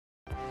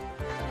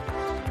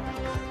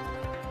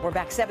We're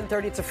back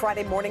 7:30. It's a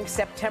Friday morning,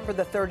 September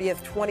the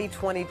 30th,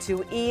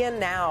 2022. Ian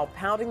now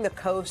pounding the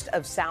coast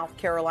of South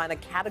Carolina,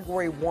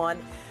 Category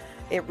 1.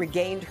 It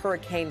regained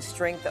hurricane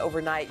strength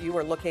overnight. You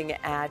are looking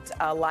at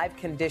live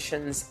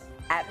conditions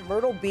at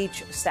Myrtle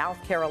Beach,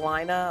 South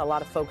Carolina. A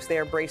lot of folks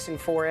there bracing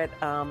for it.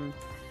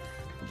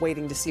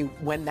 Waiting to see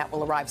when that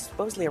will arrive,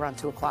 supposedly around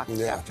 2 o'clock.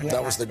 Yeah,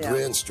 that was the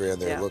Grand Strand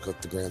there. Yeah. Look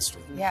up the Grand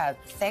Strand. Yeah,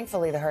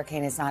 thankfully the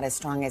hurricane is not as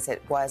strong as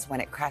it was when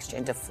it crashed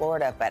into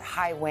Florida, but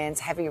high winds,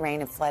 heavy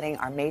rain, and flooding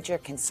are major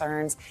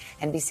concerns.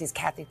 NBC's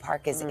Kathy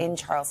Park is in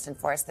Charleston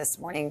for us this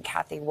morning.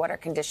 Kathy, what are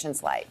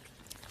conditions like?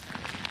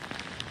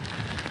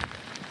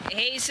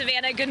 Hey,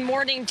 Savannah, good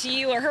morning to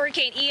you.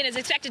 Hurricane Ian is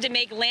expected to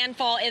make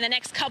landfall in the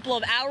next couple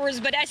of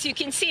hours, but as you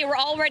can see, we're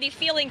already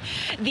feeling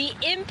the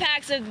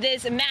impacts of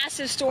this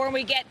massive storm.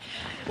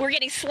 We're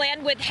getting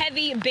slammed with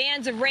heavy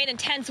bands of rain,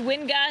 intense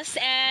wind gusts,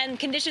 and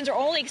conditions are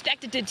only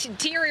expected to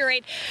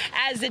deteriorate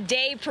as the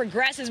day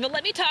progresses. But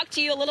let me talk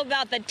to you a little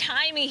about the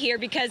timing here,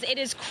 because it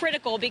is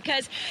critical,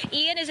 because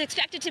Ian is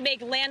expected to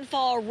make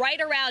landfall right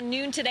around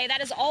noon today.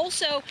 That is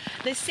also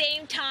the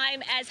same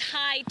time as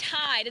high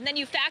tide. And then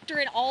you factor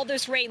in all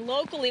this rain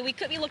locally, we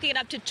could be looking at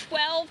up to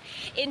 12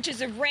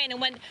 inches of rain.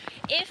 And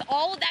if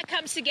all of that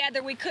comes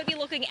together, we could be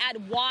looking at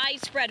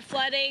widespread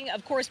flooding.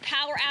 Of course,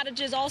 power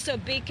outages also a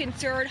big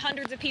concern.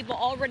 Hundreds of people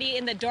already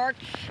in the dark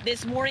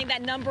this morning.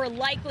 That number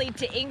likely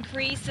to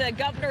increase. The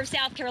governor of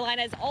South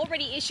Carolina has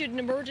already issued an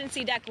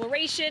emergency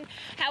declaration.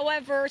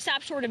 However,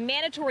 stopped short of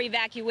mandatory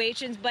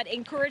evacuations, but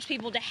encouraged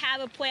people to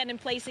have a plan in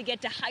place to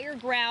get to higher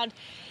ground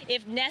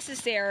if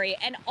necessary.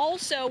 And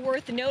also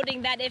worth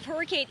noting that if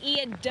Hurricane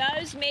Ian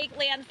does make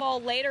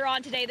landfall later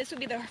on today, this would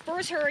be the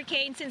first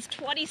hurricane since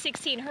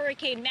 2016.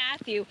 Hurricane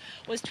Matthew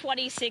was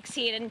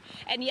 2016.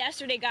 And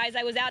yesterday, guys,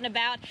 I was out and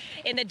about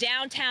in the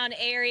downtown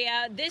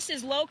area. This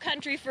is low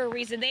country for a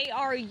reason. They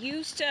are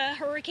used to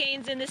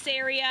hurricanes in this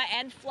area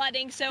and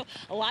flooding. So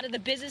a lot of the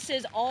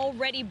businesses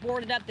already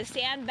boarded up. The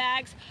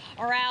sandbags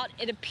are out.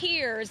 It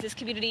appears this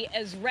community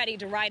is ready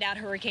to ride out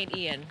Hurricane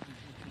Ian.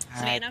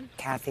 Savannah? Right,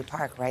 Kathy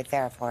Park right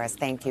there for us.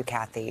 Thank you,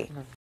 Kathy.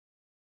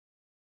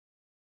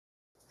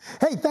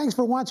 Hey, thanks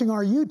for watching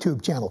our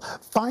YouTube channel.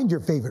 Find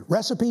your favorite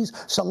recipes,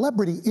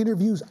 celebrity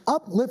interviews,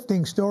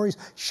 uplifting stories,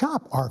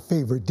 shop our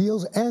favorite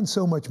deals, and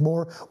so much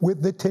more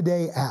with the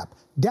Today app.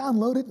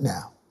 Download it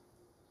now.